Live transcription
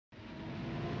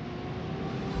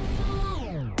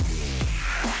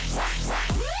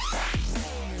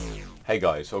Hey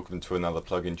guys, welcome to another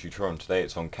plugin tutorial. Today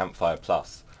it's on Campfire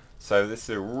Plus. So this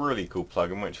is a really cool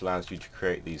plugin which allows you to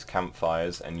create these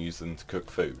campfires and use them to cook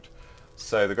food.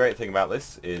 So the great thing about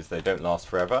this is they don't last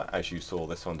forever. As you saw,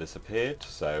 this one disappeared,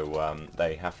 so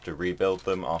they have to rebuild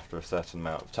them after a certain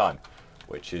amount of time,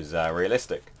 which is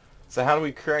realistic. So how do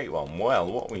we create one? Well,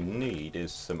 what we need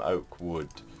is some oak wood.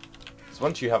 So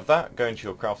once you have that, go into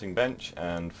your crafting bench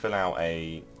and fill out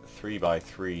a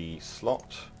 3x3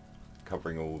 slot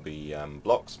covering all the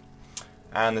blocks,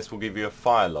 and this will give you a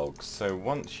fire log. So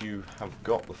once you have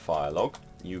got the fire log,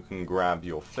 you can grab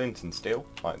your flint and steel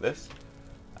like this,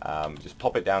 just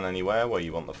pop it down anywhere where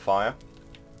you want the fire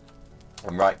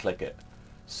and right click it.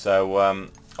 So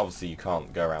obviously you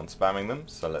can't go around spamming them,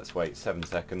 so let's wait 7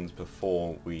 seconds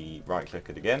before we right click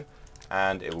it again,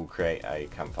 and it will create a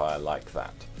campfire like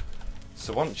that.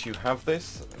 So once you have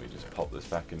this, let me just pop this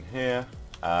back in here,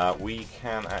 we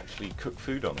can actually cook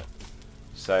food on it.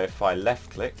 So if I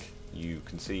left click, you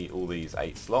can see all these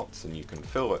 8 slots and you can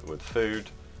fill it with food,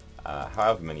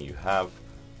 however many you have,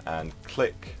 and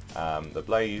click the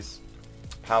blaze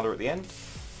powder at the end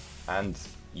and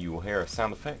you will hear a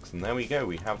sound effects, and there we go,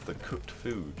 we have the cooked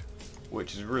food,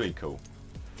 which is really cool.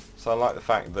 So I like the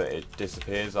fact that it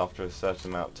disappears after a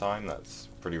certain amount of time. That's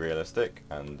pretty realistic,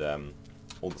 and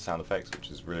all the sound effects,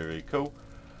 which is really cool.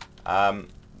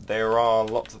 There are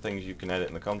lots of things you can edit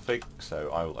in the config,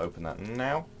 so I will open that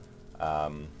now.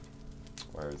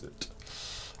 Where is it?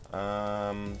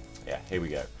 Yeah, here we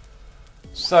go.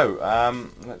 So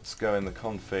let's go in the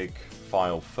config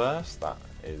file first. That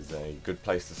is a good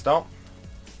place to start.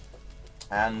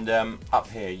 And up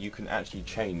here you can actually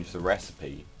change the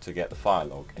recipe to get the fire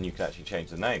log, and you can actually change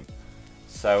the name.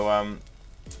 So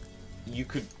you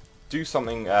could do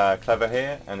something clever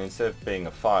here, and instead of being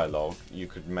a fire log, you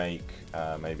could make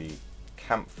maybe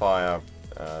campfire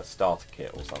starter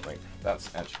kit or something.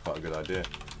 That's actually quite a good idea.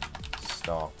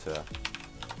 Starter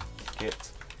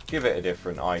kit. Give it a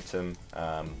different item.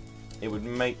 It would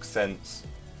make sense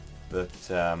that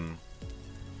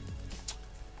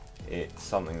it's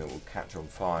something that will catch on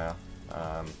fire,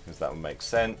 because that would make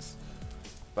sense.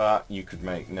 But you could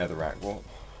make netherrack. What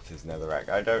is netherrack?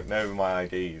 I don't know my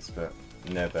IDs, but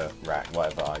netherrack,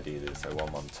 whatever ID it is, so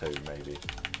 112 maybe.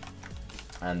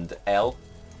 And L,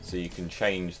 so you can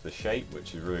change the shape,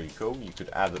 which is really cool. You could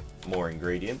add more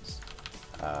ingredients.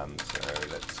 So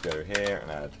let's go here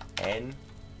and add N,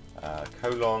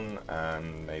 colon,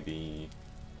 and maybe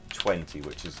 20,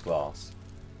 which is glass.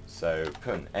 So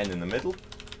put an N in the middle,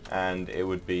 and it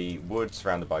would be wood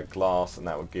surrounded by glass, and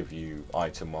that would give you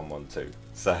item 112.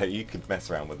 So you could mess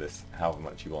around with this however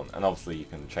much you want, and obviously you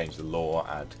can change the lore,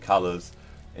 add colours.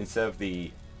 Instead of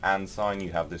the and sign,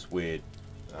 you have this weird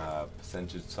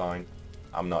percentage sign.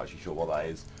 I'm not actually sure what that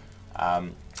is,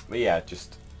 but yeah,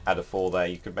 just add a 4 there.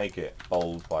 You could make it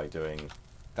bold by doing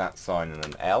that sign and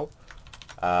an L.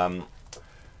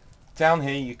 Down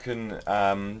here you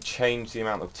can change the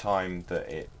amount of time that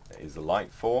it is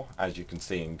alight for. As you can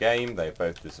see in game, they've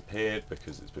both disappeared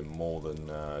because it's been more than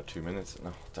 2 minutes.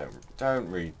 No,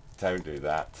 don't do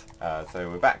that. So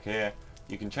we're back here.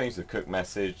 You can change the cook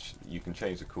message, you can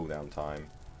change the cooldown time,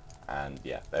 and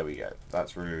yeah, there we go.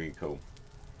 That's really cool.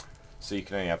 So you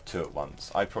can only have 2 at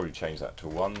once. I'd probably change that to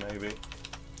 1 maybe.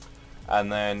 And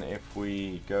then if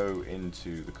we go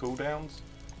into the cooldowns,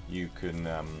 you can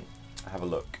have a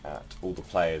look at all the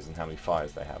players and how many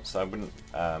fires they have. So I wouldn't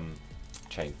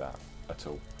change that at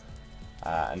all.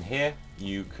 And here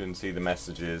you can see the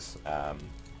messages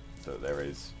that there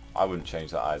is. I wouldn't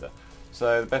change that either.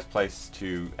 So the best place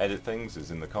to edit things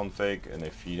is in the config, and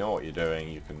if you know what you're doing,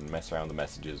 you can mess around the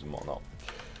messages and whatnot.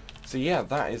 So yeah,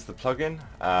 that is the plugin.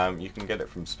 You can get it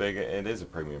from Spigot. It is a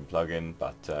premium plugin,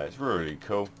 but it's really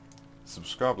cool.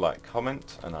 Subscribe, like,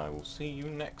 comment, and I will see you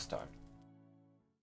next time.